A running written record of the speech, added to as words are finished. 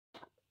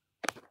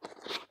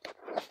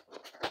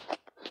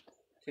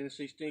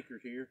Tennessee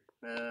Stinkers here.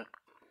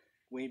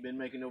 We ain't been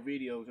making no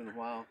videos in a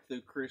while.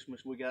 Through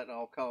Christmas, we got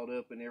all caught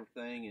up and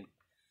everything, and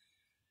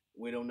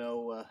we don't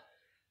know.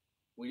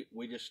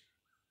 We just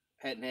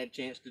hadn't had a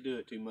chance to do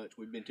it too much.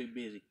 We've been too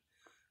busy.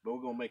 But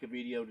we're gonna make a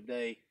video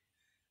today,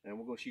 and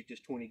we're gonna shoot this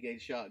 20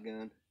 gauge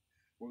shotgun.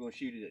 We're gonna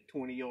shoot it at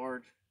 20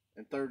 yards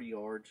and 30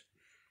 yards,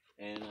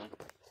 and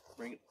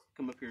bring it.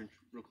 Come up here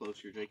real close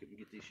here, Jacob, and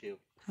get these shells.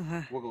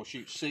 We're gonna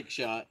shoot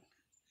 6-shot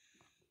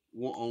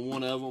on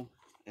one of them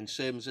and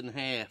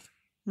 7.5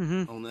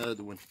 on the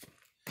other one.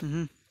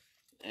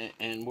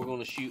 And we're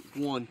gonna shoot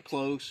one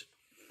close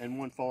and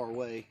one far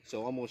away.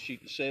 So I'm gonna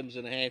shoot the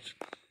 7.5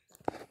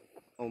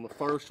 on the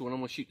first one. I'm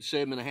gonna shoot the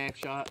 7.5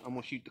 shot. I'm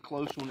gonna shoot the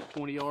close one at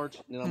 20 yards,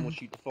 and then I'm gonna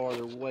shoot the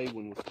farther away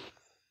one with,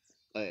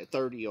 at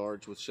 30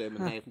 yards with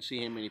 7.5 and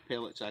see how many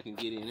pellets I can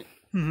get in it.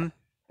 And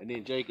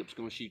then Jacob's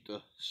gonna shoot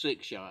the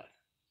 6-shot.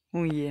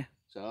 Oh yeah.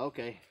 So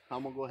okay,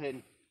 I'm gonna go ahead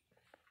and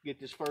get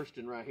this first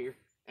one right here.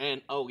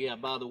 And oh yeah,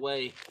 by the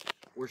way,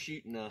 we're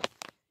shooting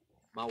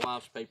my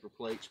wife's paper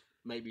plates.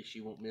 Maybe she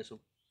won't miss them.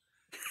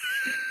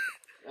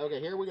 Okay,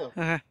 here we go.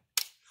 Ah!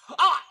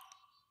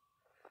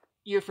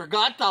 You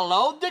forgot to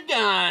load the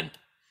gun.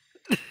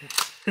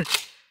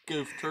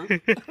 Goof troop.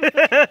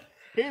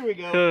 Here we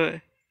go.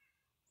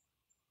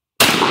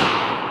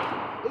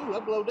 Ooh, I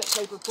blowed that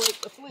paper plate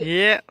to flip.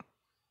 Yeah.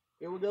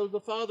 Here we go, the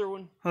farther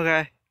one.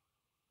 Okay.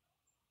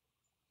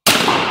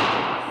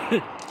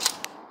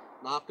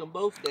 Knocked them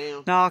both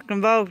down. Knocked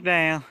them both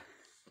down.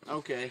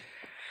 Okay.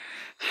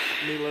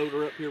 Let me load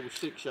her up here with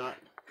 6-shot.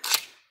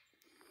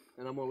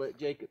 And I'm going to let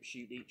Jacob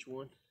shoot each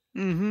one.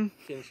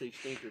 Tennessee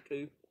Stinker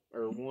 2,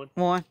 or 1.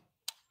 1.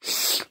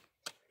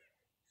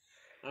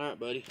 Alright,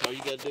 buddy. All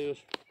you got to do is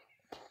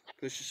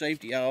push the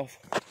safety off,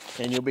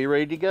 and you'll be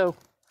ready to go.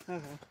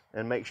 Okay.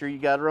 And make sure you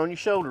got her on your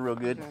shoulder real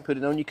good. Okay. Put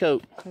it on your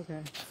coat.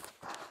 Okay.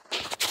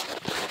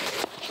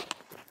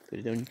 Put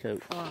it on your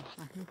coat.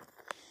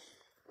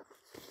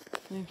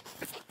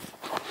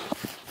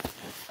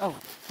 Oh,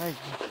 there you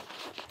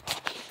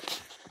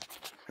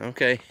go.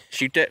 Okay,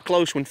 shoot that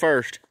close one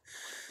first.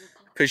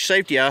 Push your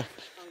safety off.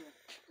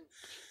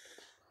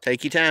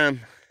 Take your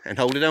time and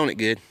hold it on it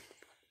good.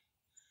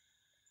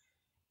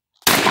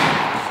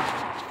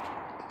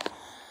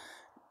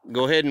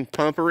 Go ahead and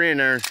pump her in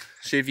there.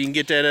 See if you can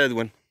get that other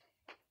one.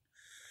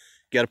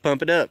 You gotta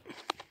pump it up.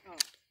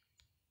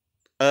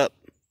 Up.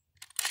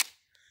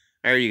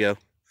 There you go.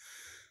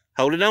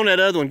 Hold it on that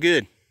other one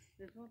good.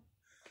 This one?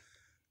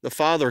 The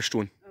farthest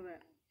one.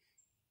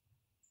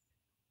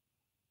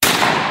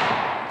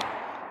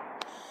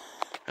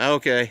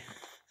 Okay.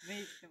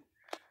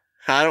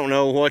 I don't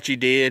know what you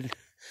did.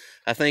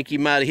 I think you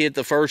might have hit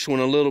the first one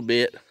a little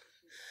bit,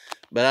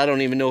 but I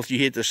don't even know if you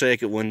hit the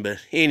second one. But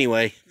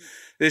anyway,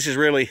 this is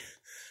really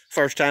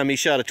first time he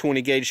shot a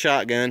 20 gauge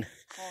shotgun.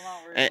 Well,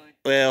 not really.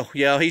 Well,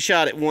 yeah, he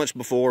shot it once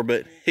before,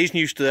 but he's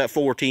used to that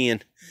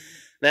 410.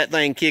 That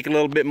thing kick a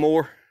little bit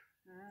more.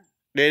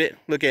 Did it?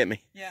 Look at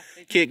me. Yeah.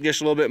 Kick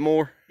just a little bit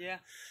more. Yeah.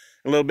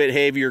 A little bit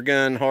heavier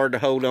gun, hard to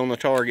hold on the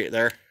target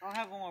there. I'll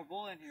have one more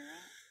bullet in here, right?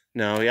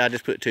 No, yeah, I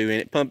just put 2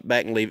 in it. Pump it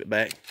back and leave it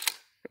back.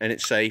 And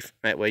it's safe.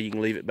 That way you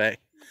can leave it back.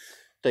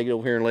 Take it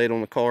over here and lay it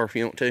on the car if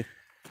you want to.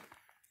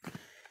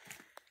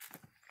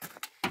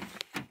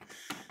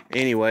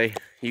 Anyway,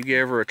 you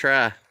give her a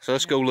try. So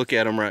let's go look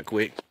at them right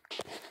quick.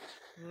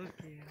 Look at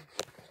them.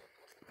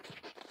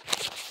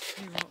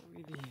 See what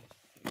we did.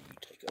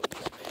 Take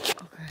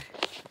over. Okay.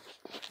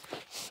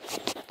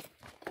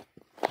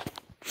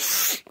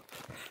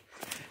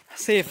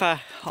 See if I...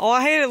 Oh,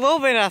 I hit it a little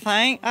bit, I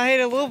think. I hit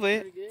it a little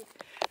bit.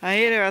 I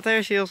hit it right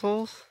there, Shields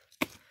Holes.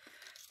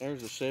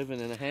 There's a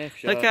 7.5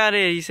 shot. Look out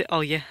there. You see?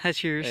 Oh, yeah,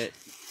 that's yours.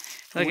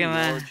 Look at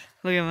mine. Yards.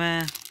 Look at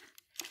mine.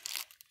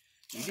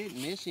 You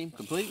didn't miss him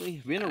completely.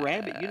 If been a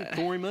rabbit, you'd have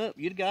tore him up.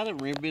 You'd have got him.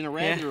 Remember, been a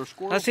rabbit or a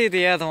squirrel. Let's hit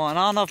the other one.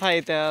 I don't know if I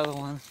hit the other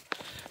one.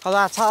 Oh,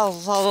 I saw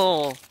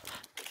little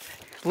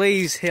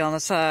leaves here on the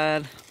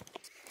side.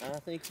 I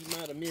think you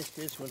might have missed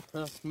this one.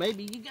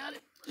 Maybe you got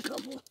it. A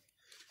couple.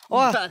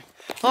 Oh, You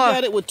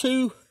got it with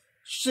 2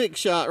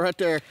 6-shot right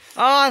there.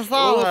 Oh, I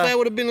thought if that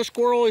would have been a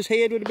squirrel, his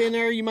head would have been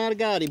there, you might have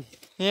got him.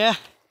 Yeah.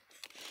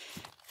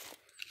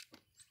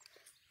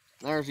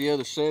 There's the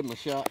other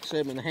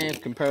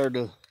 7.5 compared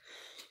to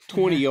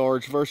 20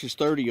 yards versus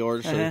 30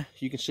 yards. So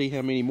you can see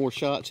how many more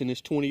shots in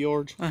this 20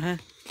 yards.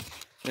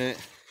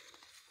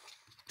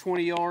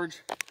 20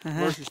 yards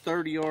versus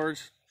 30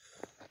 yards.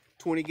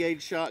 20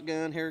 gauge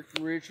shotgun,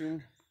 Harrington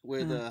Richard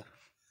with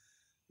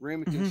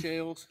Remington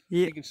shells.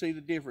 Yeah. You can see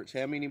the difference.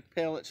 How many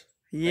pellets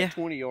at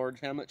 20 yards,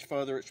 how much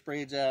further it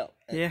spreads out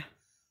at,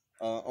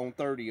 on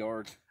 30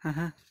 yards.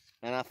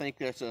 And I think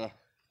that's a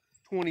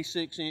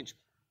 26 inch,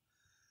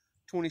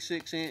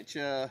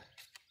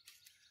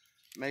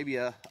 maybe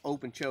a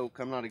open choke.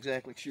 I'm not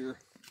exactly sure.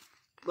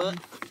 But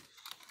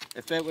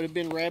if that would have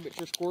been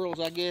rabbits or squirrels,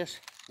 I guess,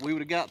 we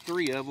would have got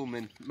 3 of them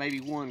and maybe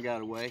 1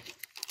 got away.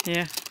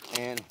 Yeah.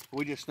 And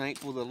we're just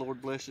thankful the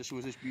Lord blessed us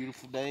with this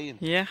beautiful day.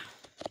 And yeah.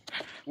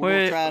 We're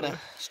going to try to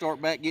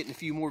start back getting a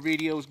few more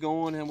videos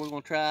going, and we're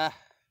going to try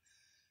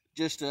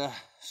just to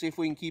see if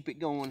we can keep it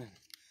going.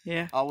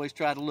 Yeah. Always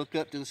try to look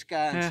up to the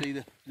sky and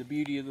see the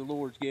beauty of the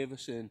Lord's give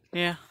us, and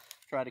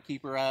try to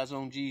keep our eyes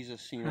on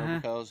Jesus, you know,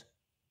 because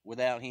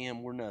without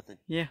him, we're nothing.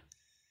 Yeah.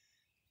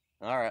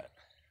 All right.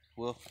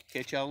 We'll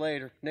catch y'all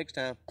later next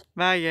time.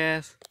 Bye,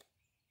 guys.